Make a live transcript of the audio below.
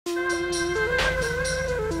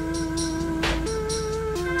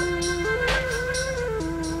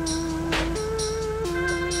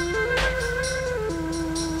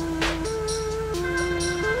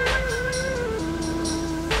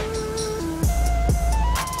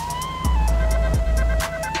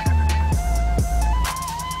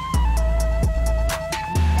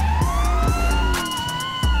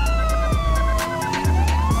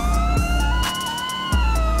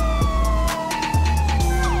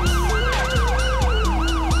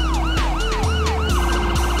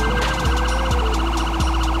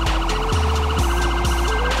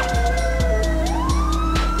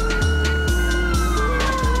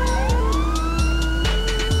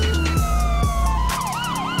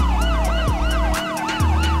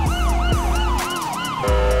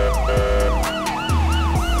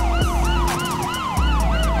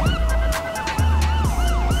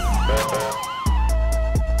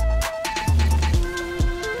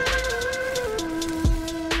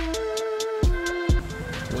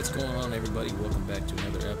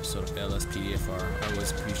episode of LSPDFR. I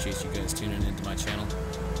always appreciate you guys tuning into my channel.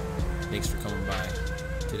 Thanks for coming by.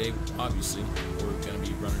 Today, obviously, we're going to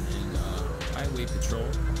be running in highway patrol.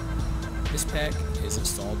 This pack is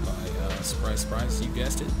installed by, surprise, surprise, you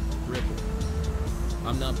guessed it, Ripple.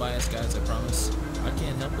 I'm not biased, guys, I promise. I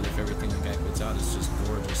can't help it if everything the guy puts out is just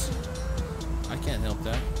gorgeous. I can't help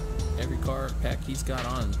that. Every car pack he's got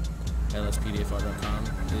on LSPDFR.com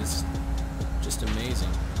is just amazing.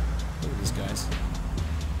 Look at these guys.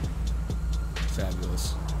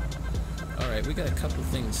 Fabulous. Alright, we got a couple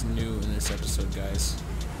things new in this episode, guys.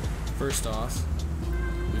 First off,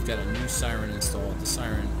 we've got a new siren installed. The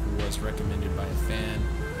siren was recommended by a fan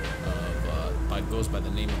of, goes by the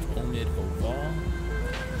name of Omid Oval.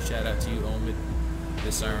 Shout out to you, Omid.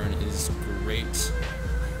 This siren is great.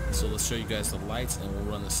 So let's show you guys the lights and we'll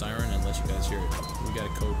run the siren and let you guys hear it. We got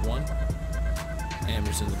a code 1.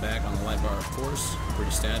 Amber's in the back on the light bar, of course,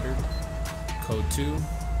 pretty standard. Code 2,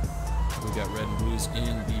 we got red and blues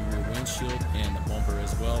in the rear windshield and the bumper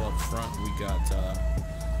as well. Up front, we got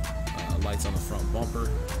lights on the front bumper,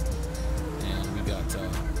 and we got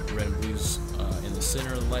red and blues in the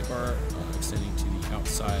center of the light bar, extending to the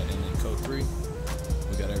outside. And then code 3,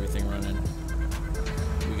 we got everything running.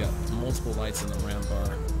 We got multiple lights in the ram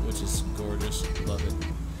bar, which is gorgeous, love it.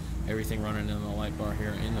 Everything running in the light bar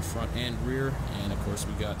here in the front and rear, and of course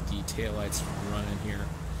we got the tail lights running here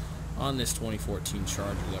on this 2014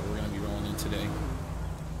 Charger that we're going to be rolling in today.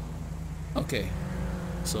 Okay,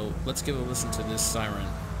 so let's give a listen to this siren.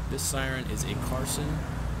 This siren is a Carson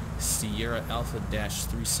Sierra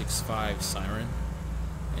Alpha-365 siren,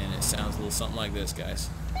 and it sounds a little something like this, guys.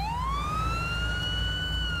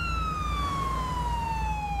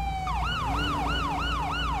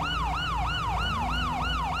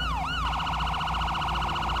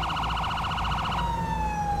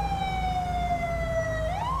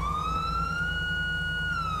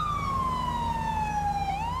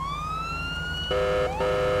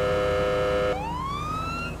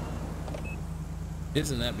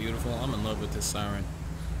 Isn't that beautiful? I'm in love with this siren.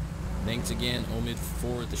 Thanks again, Omid,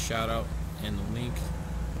 for the shout out and the link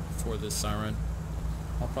for this siren.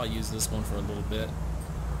 I'll probably use this one for a little bit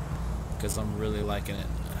because I'm really liking it.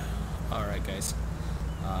 Alright, guys,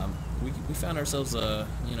 we found ourselves a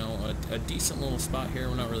decent little spot here.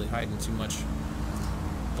 We're not really hiding too much,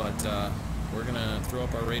 but we're gonna throw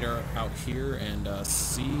up our radar out here and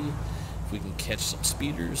see if we can catch some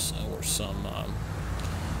speeders or some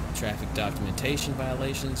traffic documentation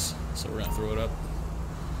violations. So we're gonna throw it up.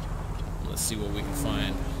 Let's see what we can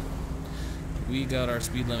find. We got our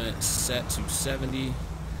speed limit set to 70.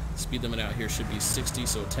 Speed limit out here should be 60,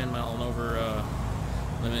 so a 10 mile and over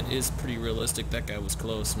limit is pretty realistic. That guy was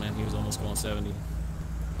close, man. He was almost going 70.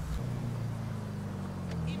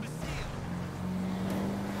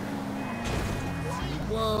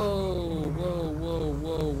 Whoa, whoa, whoa,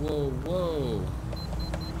 whoa, whoa, whoa.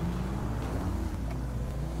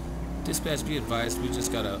 Dispatch, be advised, we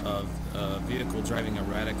just got a vehicle driving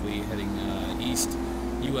erratically heading east,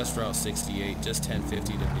 US Route 68, just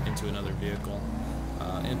 1050 into another vehicle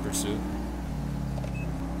in pursuit.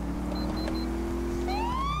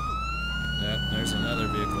 Yep, there's another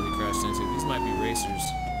vehicle he crashed into. These might be racers.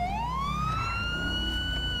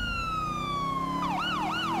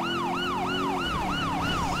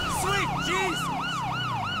 Sweet Jesus!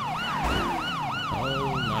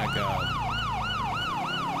 Oh my God.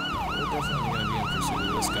 We're definitely going to be in pursuit of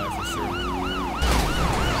this guy for sure.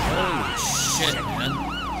 Holy shit, man.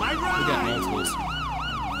 We got multiples.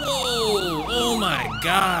 Whoa! Oh my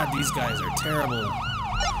God, these guys are terrible.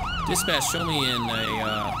 Dispatch, show me in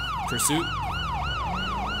a pursuit.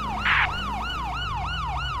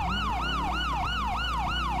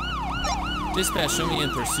 Dispatch, show me in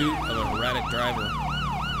pursuit of an erratic driver. I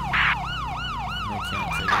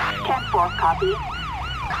can't figure that out. Copy.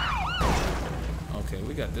 Okay,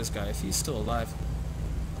 we got this guy. If he's still alive.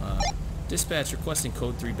 Dispatch requesting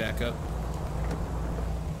code 3 backup.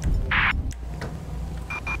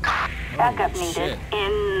 Backup Holy needed shit.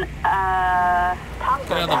 in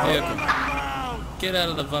Get out of the vehicle. Get out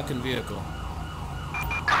of the fucking vehicle.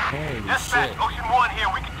 Holy Dispatch, shit. Ocean 1 here.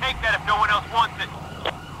 We can take that if no one else wants it.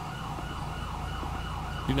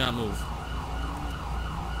 Do not move.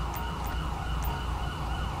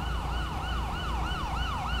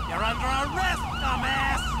 You're under arrest,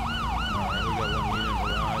 dumbass! Alright, we got one unit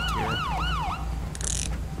arrived here.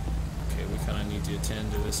 Okay, we kind of need to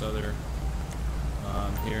attend to this other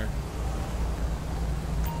here.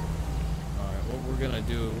 Alright, what we're going to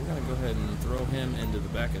do, we're going to go ahead and throw him into the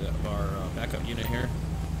back of our backup unit here.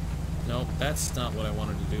 Nope, that's not what I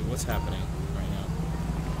wanted to do. What's happening right now?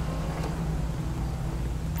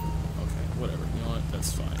 Okay, whatever. You know what?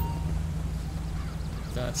 That's fine.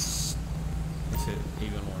 That's if it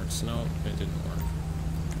even works. No, it didn't work.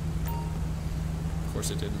 Of course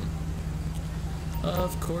it didn't.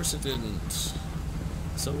 Of course it didn't.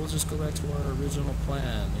 So we'll just go back to our original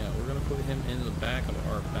plan. Yeah, we're gonna put him in the back of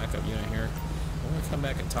our backup unit here. We're gonna come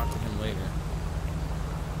back and talk to him later.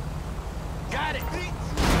 Got it.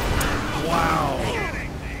 Wow.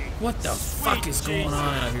 What the fuck is going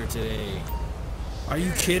on out here today? Are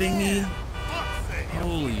you kidding me?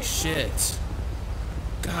 Holy shit.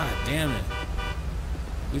 God damn it.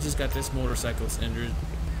 We just got this motorcyclist injured.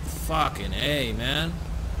 Fucking A, man.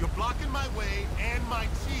 You're blocking my way and my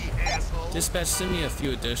G, asshole. Dispatch, send me a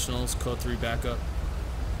few additionals. Code 3 backup.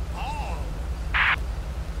 Oh.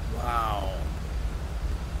 Wow.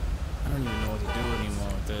 I don't even know what to do anymore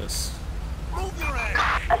with this. Move your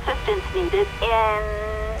ass. Assistance needed in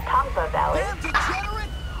Tongva Valley. Damn degenerate.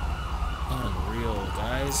 Unreal,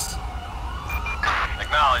 guys.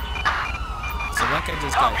 Acknowledge. So that guy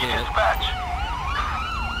just got hit. Dispatch.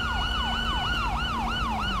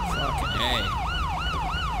 Fucking A.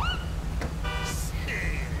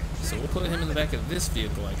 So we'll put him in the back of this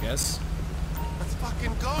vehicle, I guess. Let's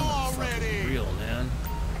fucking go already. Real, man.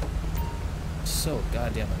 So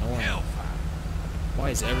goddamn annoying. Why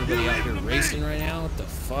is everybody out here racing right now? What the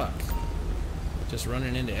fuck? Just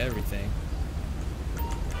running into everything.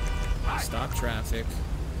 Stop traffic.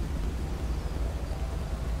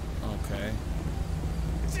 Okay.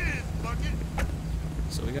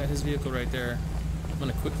 So we got his vehicle right there. I'm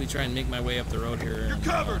gonna quickly try and make my way up the road here. You're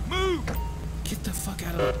covered. Move. Get the fuck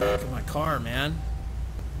out of the back of my car, man.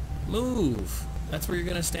 Move. That's where you're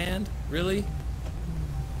gonna stand? Really?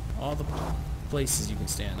 All the places you can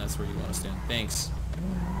stand, that's where you want to stand. Thanks.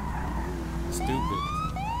 Stupid.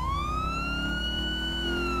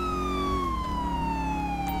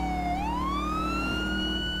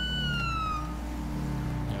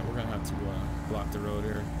 Yeah, we're gonna have to block the road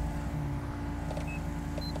here.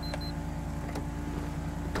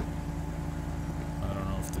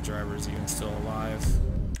 The driver is even still alive.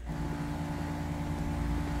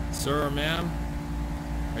 Sir or ma'am,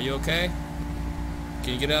 are you okay?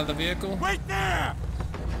 Can you get out of the vehicle? Wait there!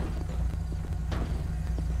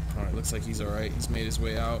 Alright, looks like he's alright. He's made his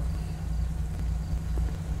way out.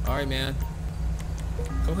 Alright, man.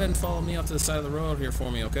 Go ahead and follow me off to the side of the road here for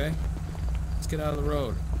me, okay? Let's get out of the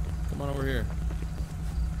road. Come on over here.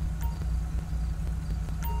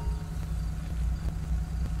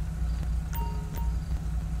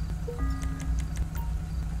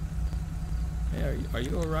 Are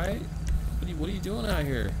you alright? What are you doing out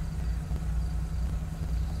here?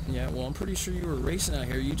 Yeah, well, I'm pretty sure you were racing out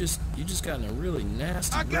here. You just got in a really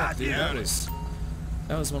nasty wreck, dude.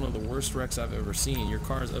 That was one of the worst wrecks I've ever seen. Your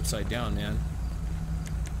car's upside down, man.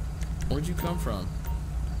 Where'd you come from?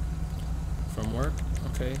 From work?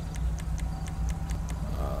 Okay.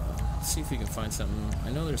 Let's see if we can find something. I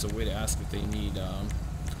know there's a way to ask if they need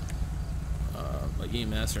like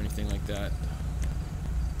EMS or anything like that.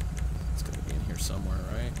 It's gotta be in here somewhere,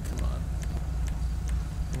 right? Come on.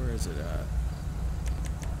 Where is it at?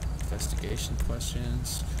 Investigation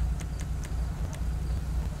questions.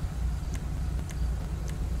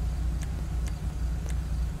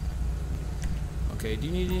 Okay, do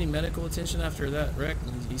you need any medical attention after that wreck?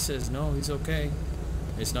 He says no, he's okay.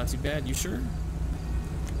 It's not too bad. You sure?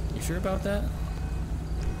 You sure about that?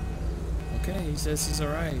 Okay, he says he's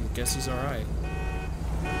alright. I guess he's alright.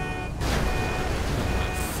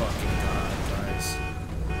 Fucking god, guys.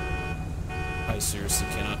 I seriously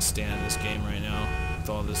cannot stand this game right now with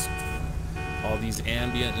all these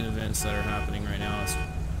ambient events that are happening right now. It's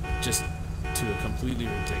just to a completely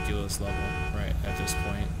ridiculous level right at this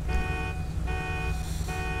point.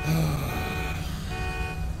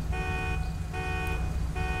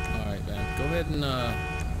 Alright, man.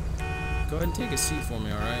 Go ahead and take a seat for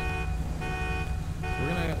me, alright?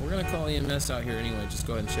 We're gonna call EMS out here anyway. Just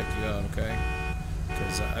go ahead and check you out, okay?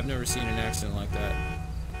 Because I've never seen an accident like that.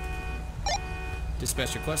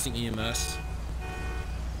 Dispatch requesting EMS.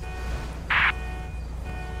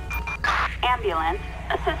 Ambulance.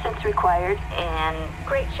 Assistance required in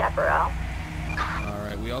Great Chaparral.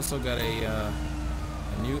 Alright, we also got a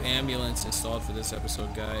new ambulance installed for this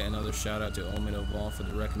episode, guy. Another shout out to Omido Ball for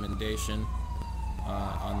the recommendation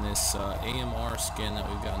on this AMR skin that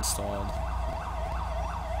we've got installed.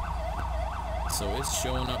 So it's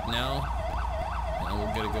showing up now, and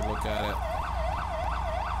we'll get a good look at it.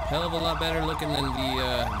 Hell of a lot better looking than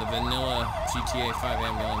the vanilla GTA 5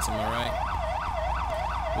 ambulance, am I right?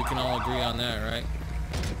 We can all agree on that, right?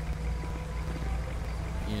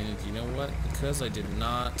 And you know what? Because I did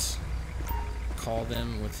not call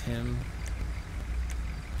them with him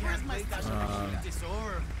Yeah,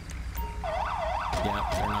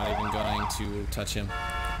 they're not even going to touch him.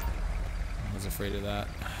 I was afraid of that.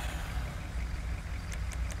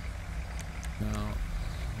 Now,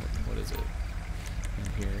 what is it? In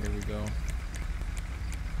here we go.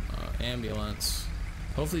 Ambulance.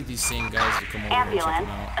 Hopefully these same guys will come over and check Ambulance. him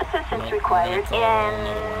out. Assistance Nope, required we're gonna call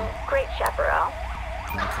another one. in Great Chaparral.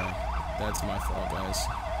 Okay, that's my fault, guys.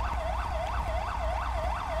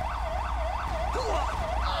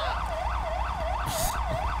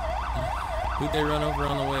 Who'd they run over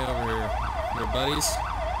on the way over here? Their buddies?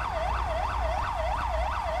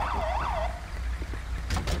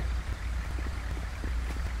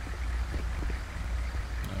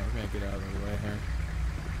 No, we're gonna get out of the way here.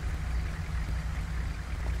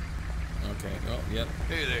 Okay, oh, yep.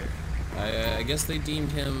 Hey there. I guess they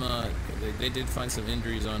deemed him, they did find some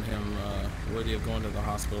injuries on him worthy of going to the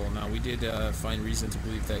hospital. Now, we did find reason to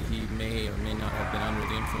believe that he may or may not have been under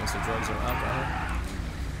the influence of drugs or alcohol.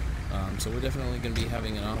 So we're definitely going to be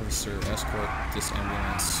having an officer escort this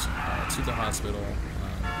ambulance to the hospital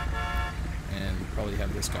and probably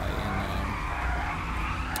have this guy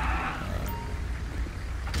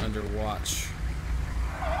in under watch.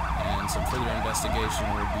 And some further investigation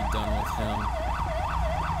will be done with him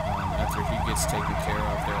after he gets taken care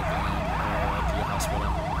of there at the end at the hospital.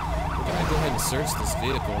 We're going to go ahead and search this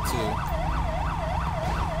vehicle too.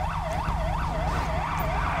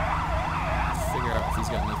 Figure out if he's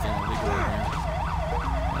got anything illegal in here.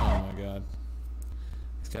 Oh my god.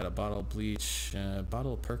 He's got a bottle of bleach, a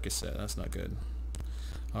bottle of Percocet. That's not good.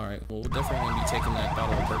 Alright, well, we're definitely going to be taking that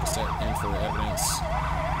bottle of Percocet in for evidence.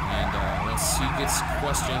 And once he gets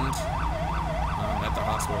questioned at the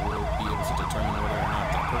hospital, we'll be able to determine whether or not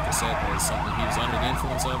that Percocet is something he was under the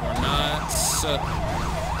influence of or not.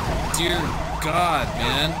 Dear God,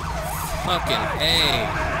 man. Fucking A.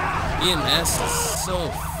 EMS is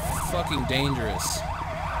so fucking dangerous.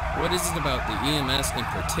 What is it about the EMS in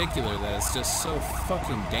particular that is just so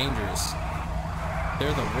fucking dangerous?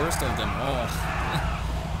 They're the worst of them all.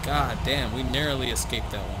 God damn, we narrowly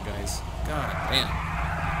escaped that one, guys. God damn.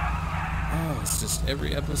 Oh, it's just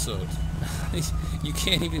every episode. You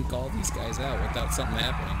can't even call these guys out without something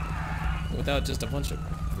happening. Without just a bunch of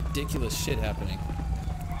ridiculous shit happening.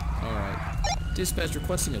 Alright. Dispatch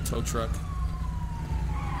requesting a tow truck.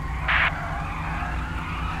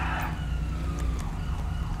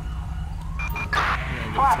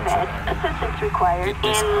 Flatbed. Assistance required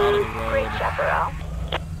in Great Chaparral.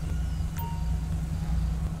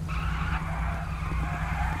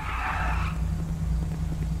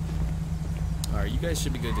 Alright, you guys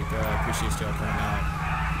should be good to go. I appreciate y'all coming out.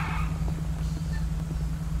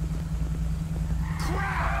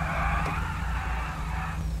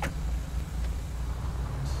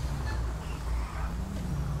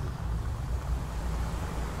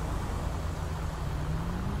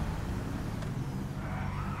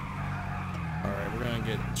 Alright, we're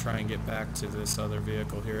gonna try and get back to this other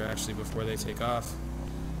vehicle here actually before they take off.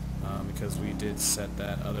 Because we did set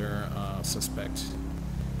that other suspect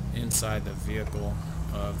inside the vehicle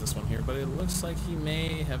of this one here, but it looks like he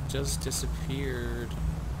may have just disappeared,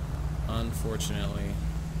 unfortunately.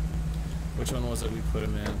 Which one was it we put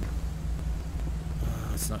him in?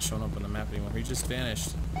 It's not showing up on the map anymore. He just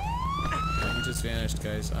vanished. Yeah, he just vanished,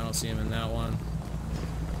 guys. I don't see him in that one.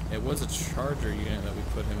 It was a Charger unit that we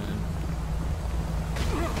put him in.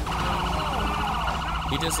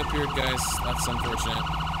 He disappeared, guys. That's unfortunate.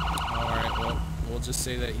 Alright, well, we'll just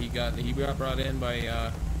say that he got brought in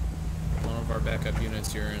by one of our backup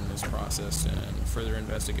units here in this process, and further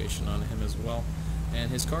investigation on him as well.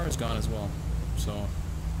 And his car is gone as well. So,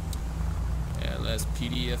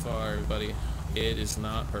 LSPDFR, everybody. It is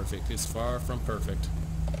not perfect. It's far from perfect.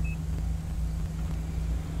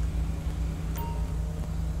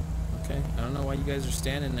 Okay, I don't know why you guys are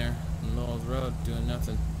standing there in the middle of the road doing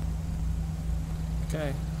nothing.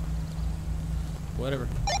 Okay. Whatever.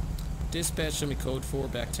 Dispatch, show me code 4,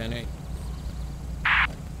 back 10-8.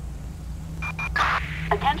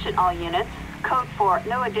 Attention all units. Code 4.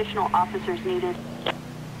 No additional officers needed.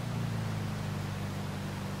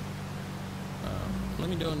 Let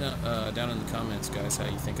me know down in the comments, guys, how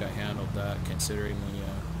you think I handled that, considering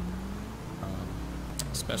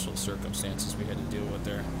the special circumstances we had to deal with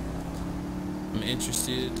there. I'm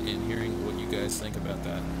interested in hearing what you guys think about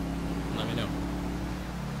that. Let me know.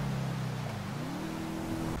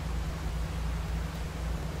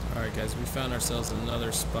 Alright guys, we found ourselves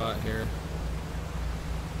another spot here.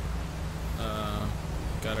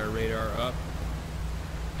 Got our radar up,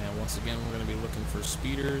 and once again we're going to be looking for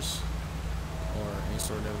speeders or any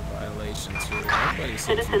sort of violations here. Everybody seems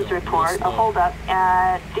to be Citizens going report real a slow. holdup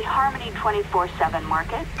at the Harmony 24/7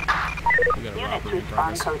 Market. We got a Units robbery in respond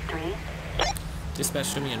progress. code 3.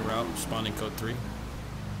 Dispatch to me en route, responding code 3.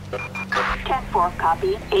 10-4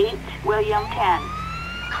 copy. 8 William 10.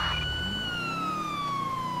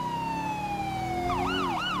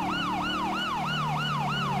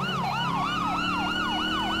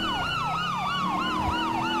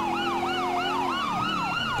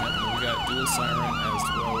 Dual siren as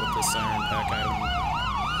well with the siren pack. I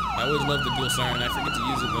always love the dual siren. I forget to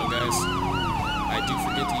use it though, guys. I do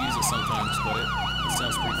forget to use it sometimes, but it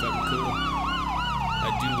sounds pretty fucking cool.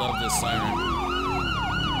 I do love this siren.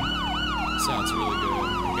 It sounds really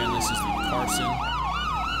good. Again, this is the Carson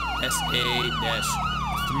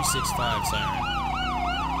SA-365 siren.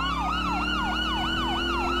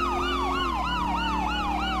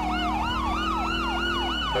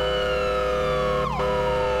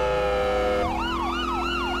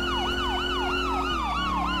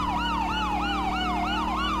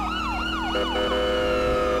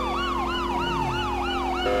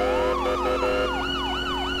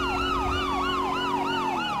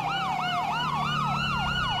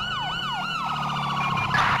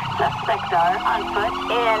 Suspects are on foot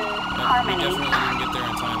in Harmony. Definitely didn't get there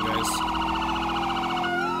in time, guys.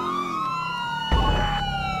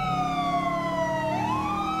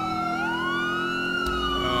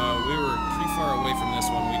 We were pretty far away from this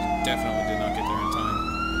one. We definitely did not get there in time.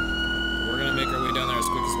 We're gonna make our way down there as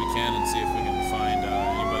quick as we can and see if we can find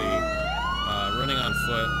anybody running on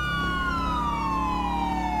foot.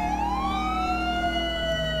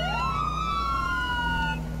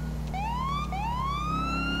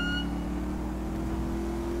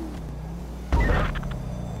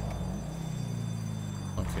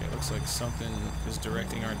 Looks like something is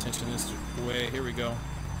directing our attention this way. Here we go.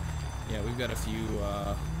 Yeah, we've got a few,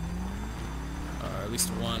 at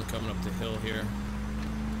least one coming up the hill here.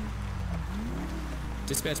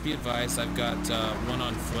 Dispatch, be advised, I've got one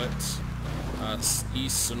on foot,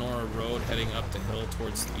 East Sonora Road, heading up the hill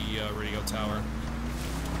towards the radio tower.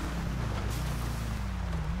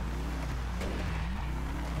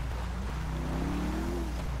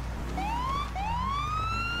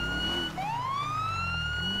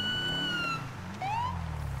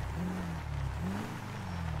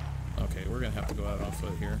 Okay, we're gonna have to go out on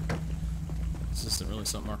foot here. This isn't really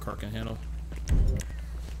something our car can handle.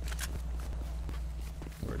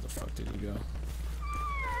 Where the fuck did he go?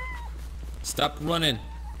 Stop running!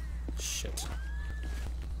 Shit.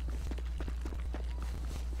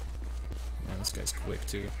 Man, this guy's quick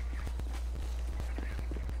too.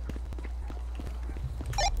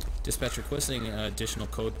 Dispatch requesting additional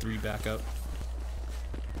code 3 backup.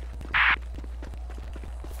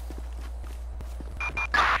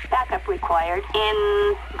 Backup required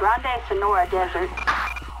in Grande Sonora Desert.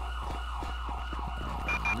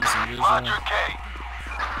 Roger, K.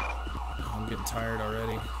 I'm getting tired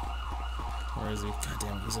already. Where is he? God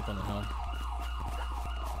damn it, he's up on the hill.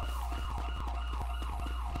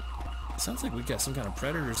 Sounds like we got some kind of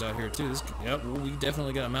predators out here too. Yep, we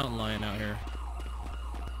definitely got a mountain lion out here.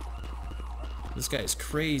 This guy is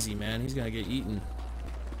crazy, man. He's gonna get eaten.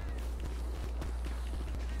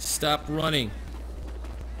 Stop running.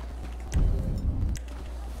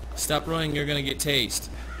 Stop running, you're gonna get tased.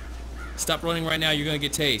 Stop running right now, you're gonna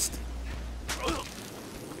get tased.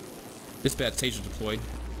 Dispatch, taser deployed.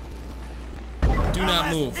 Do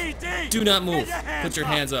not move. Do not move. Put your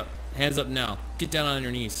hands up. Hands up now. Get down on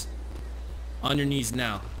your knees. On your knees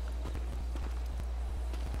now.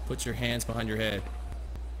 Put your hands behind your head.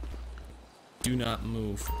 Do not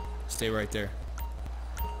move. Stay right there.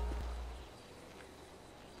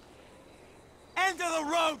 End of the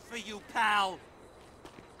road for you, pal!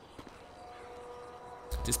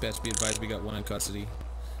 Dispatch, be advised, we got one in custody.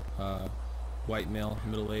 White male,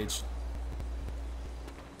 middle-aged.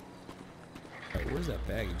 Alright, where's that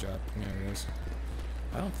bag he dropped? There it is.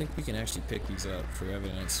 I don't think we can actually pick these up for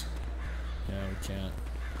evidence. Yeah, we can't.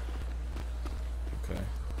 Okay.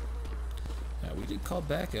 Yeah, we did call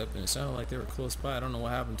backup, and it sounded like they were close by. I don't know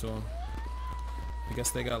what happened to them. I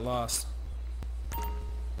guess they got lost.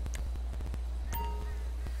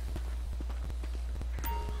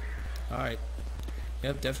 Alright.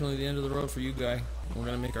 Yep, definitely the end of the road for you, guy. We're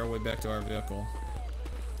gonna make our way back to our vehicle.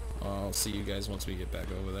 I'll see you guys once we get back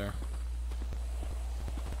over there.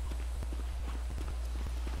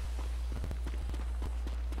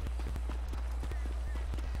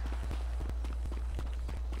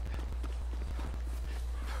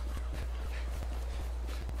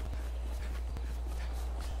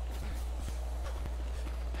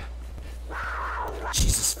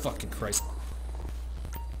 Jesus fucking Christ.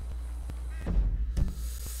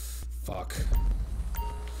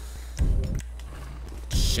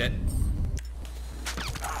 shit.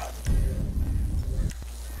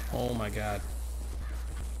 Oh my god.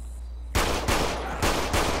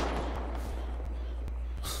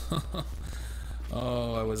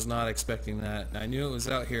 Oh, I was not expecting that. I knew it was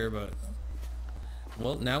out here, but...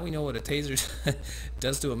 Well, now we know what a taser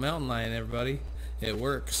does to a mountain lion, everybody. It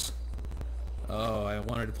works. Oh, I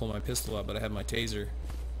wanted to pull my pistol out, but I had my taser.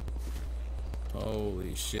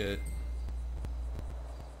 Holy shit.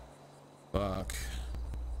 Fuck.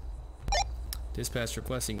 Dispatch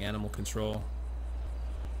requesting animal control.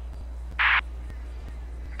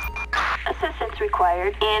 Assistance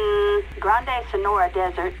required in Grande Sonora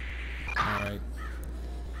Desert. Alright.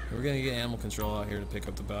 We're gonna get animal control out here to pick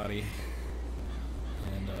up the body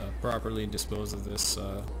and properly dispose of this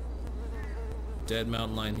dead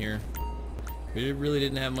mountain lion here. We really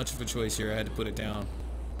didn't have much of a choice here. I had to put it down.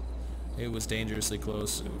 It was dangerously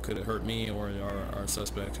close. It could have hurt me or our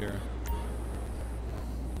suspect here.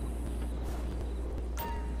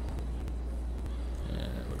 And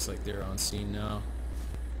it looks like they're on scene now.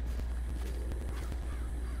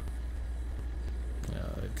 Yeah,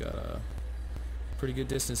 they've got a pretty good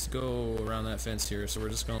distance to go around that fence here, so we're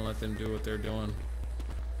just gonna let them do what they're doing.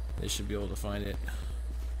 They should be able to find it.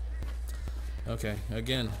 Okay,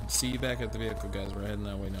 again, see you back at the vehicle, guys. We're heading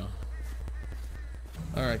that way now.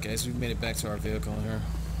 Alright, guys, we've made it back to our vehicle here.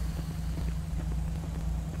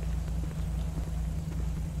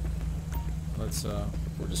 Let's,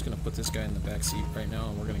 we're just gonna put this guy in the back seat right now,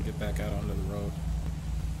 and we're gonna get back out onto the road.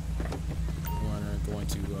 We're going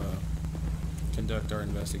to, conduct our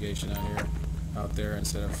investigation out there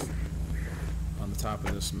instead of on the top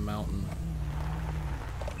of this mountain.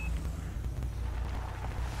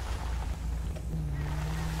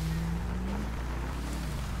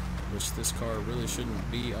 Which this car really shouldn't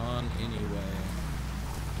be on anyway.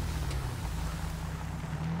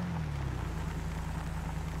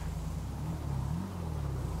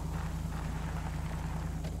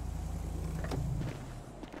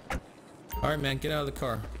 Alright, man, get out of the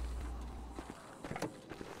car.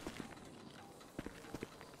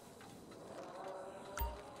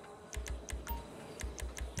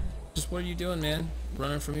 Just what are you doing, man?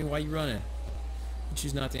 Running from me? Why you running? You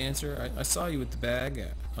choose not to answer. I saw you with the bag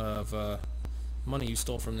of money you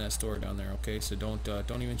stole from that store down there. Okay, so don't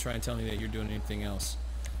even try and tell me that you're doing anything else.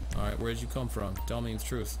 All right, where did you come from? Tell me the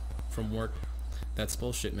truth. From work? That's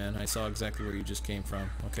bullshit, man. I saw exactly where you just came from.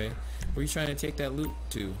 Okay, where are you trying to take that loot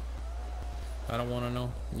to? I don't want to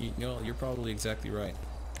know. You know, you're probably exactly right.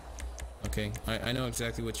 Okay, I know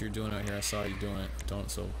exactly what you're doing out here. I saw you doing it.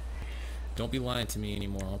 Don't be lying to me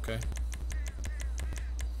anymore. Okay.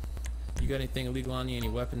 You got anything illegal on you? Any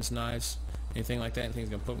weapons, knives, anything like that? Anything's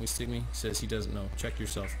gonna poke me, stick me? Says he doesn't know. Check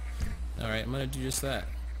yourself. Alright, I'm gonna do just that.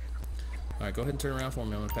 Alright, go ahead and turn around for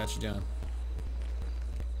me. I'm gonna pat you down.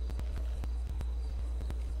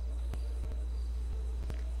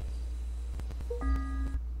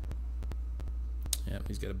 Yep,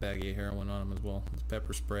 he's got a baggie of heroin on him as well. It's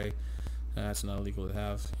pepper spray. That's not illegal to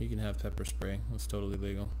have. You can have pepper spray. That's totally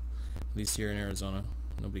legal. At least here in Arizona.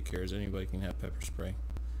 Nobody cares. Anybody can have pepper spray.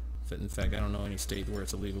 In fact, I don't know any state where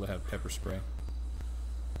it's illegal to have pepper spray.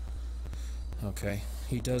 Okay,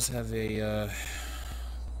 he does have a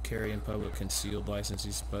carry in public concealed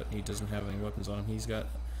license, but he doesn't have any weapons on him. He's got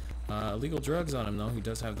illegal drugs on him, though. He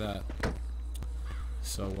does have that.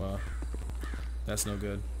 So, that's no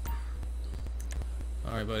good.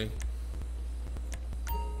 Alright, buddy.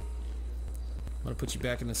 I'm gonna put you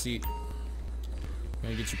back in the seat. I'm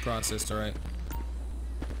gonna get you processed, alright?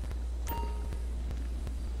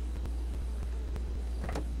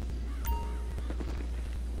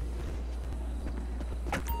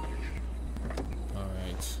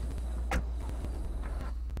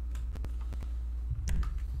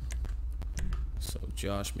 So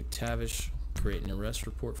Josh McTavish, create an arrest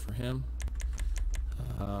report for him.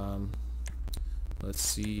 Let's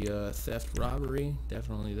see, theft, robbery,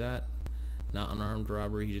 definitely that. Not unarmed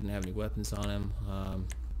robbery, he didn't have any weapons on him.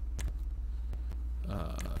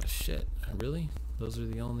 Shit, really? Those are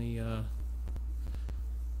the only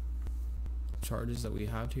charges that we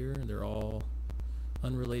have here? They're all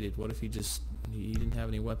unrelated. What if he didn't have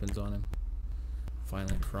any weapons on him?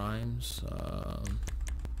 Violent crimes.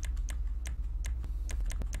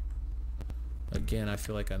 Again, I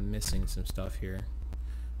feel like I'm missing some stuff here.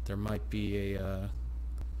 There might be a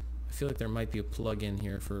I feel like there might be a plug-in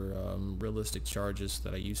here for realistic charges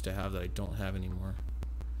that I used to have that I don't have anymore.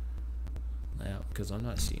 Yeah, because I'm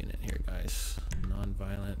not seeing it here, guys.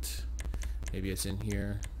 Non-violent. Maybe it's in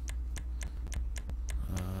here.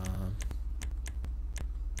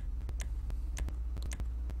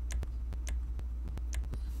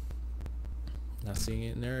 Not seeing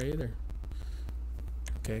it in there either.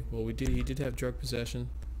 Okay, well he did have drug possession.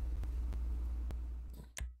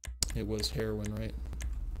 It was heroin, right?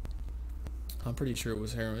 I'm pretty sure it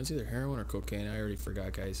was heroin. It's either heroin or cocaine. I already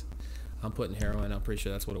forgot, guys. I'm putting heroin. I'm pretty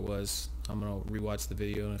sure that's what it was. I'm gonna rewatch the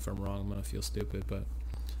video, and if I'm wrong, I'm gonna feel stupid, but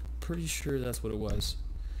pretty sure that's what it was.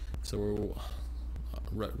 So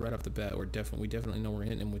we're right off the bat, we definitely know we're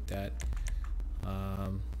hitting him with that.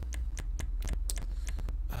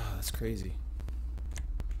 That's crazy.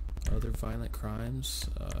 Other violent crimes.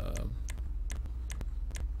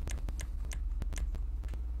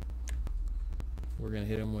 We're gonna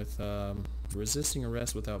hit him with resisting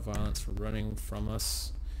arrest without violence for running from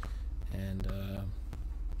us, and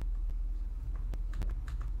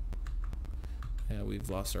yeah, we've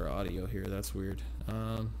lost our audio here. That's weird.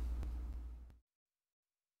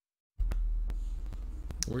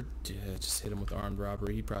 We're just hit him with armed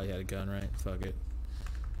robbery. He probably had a gun, right? Fuck it.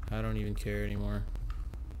 I don't even care anymore.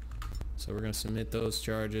 So we're gonna submit those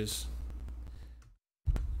charges,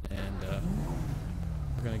 and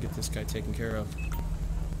we're gonna get this guy taken care of.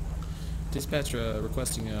 Dispatch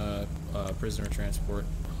requesting a prisoner transport.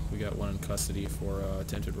 We got one in custody for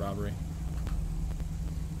attempted robbery.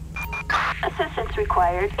 Assistance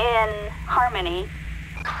required in Harmony.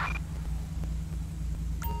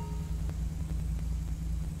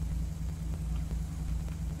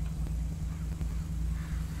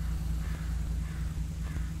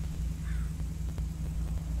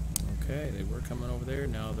 Okay, they were coming over there.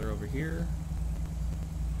 Now they're over here.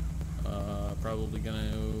 Probably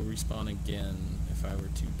gonna respawn again if I were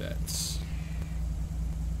to bet.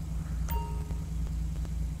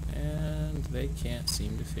 And they can't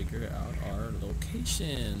seem to figure out our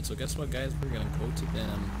location. So guess what, guys? We're gonna go to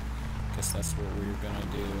them. Guess that's what we're gonna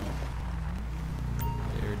do.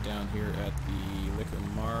 They're down here at the Liquor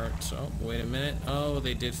Mart. Oh, wait a minute. Oh,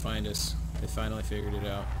 they did find us. They finally figured it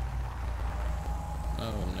out.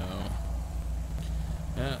 Oh no.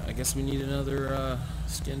 Yeah, I guess we need another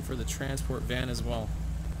skin for the transport van as well.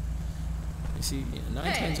 You see,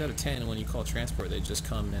 9 times out of 10 when you call transport, they just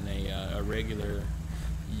come in a regular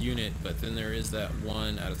unit, but then there is that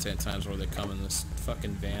 1 out of 10 times where they come in this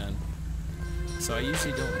fucking van. So I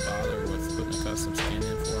usually don't bother with putting a custom skin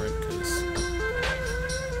in for it, because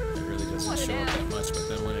it really doesn't show up that much, but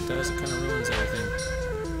then when it does, it kind of ruins everything.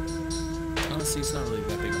 Honestly, it's not really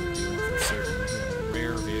that big of a deal for certain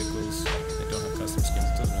rare vehicles that don't have custom skins.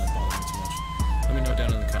 It doesn't really bother me too much. Let me know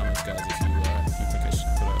down in the comments, guys, if you think I should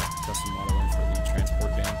put a custom model in for the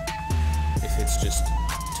transport van. If it's just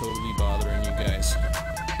totally bothering you guys.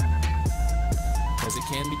 Because it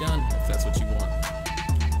can be done if that's what you want.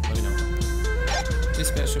 Let me know.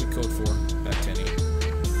 Dispatch should be code 4, back 10-8.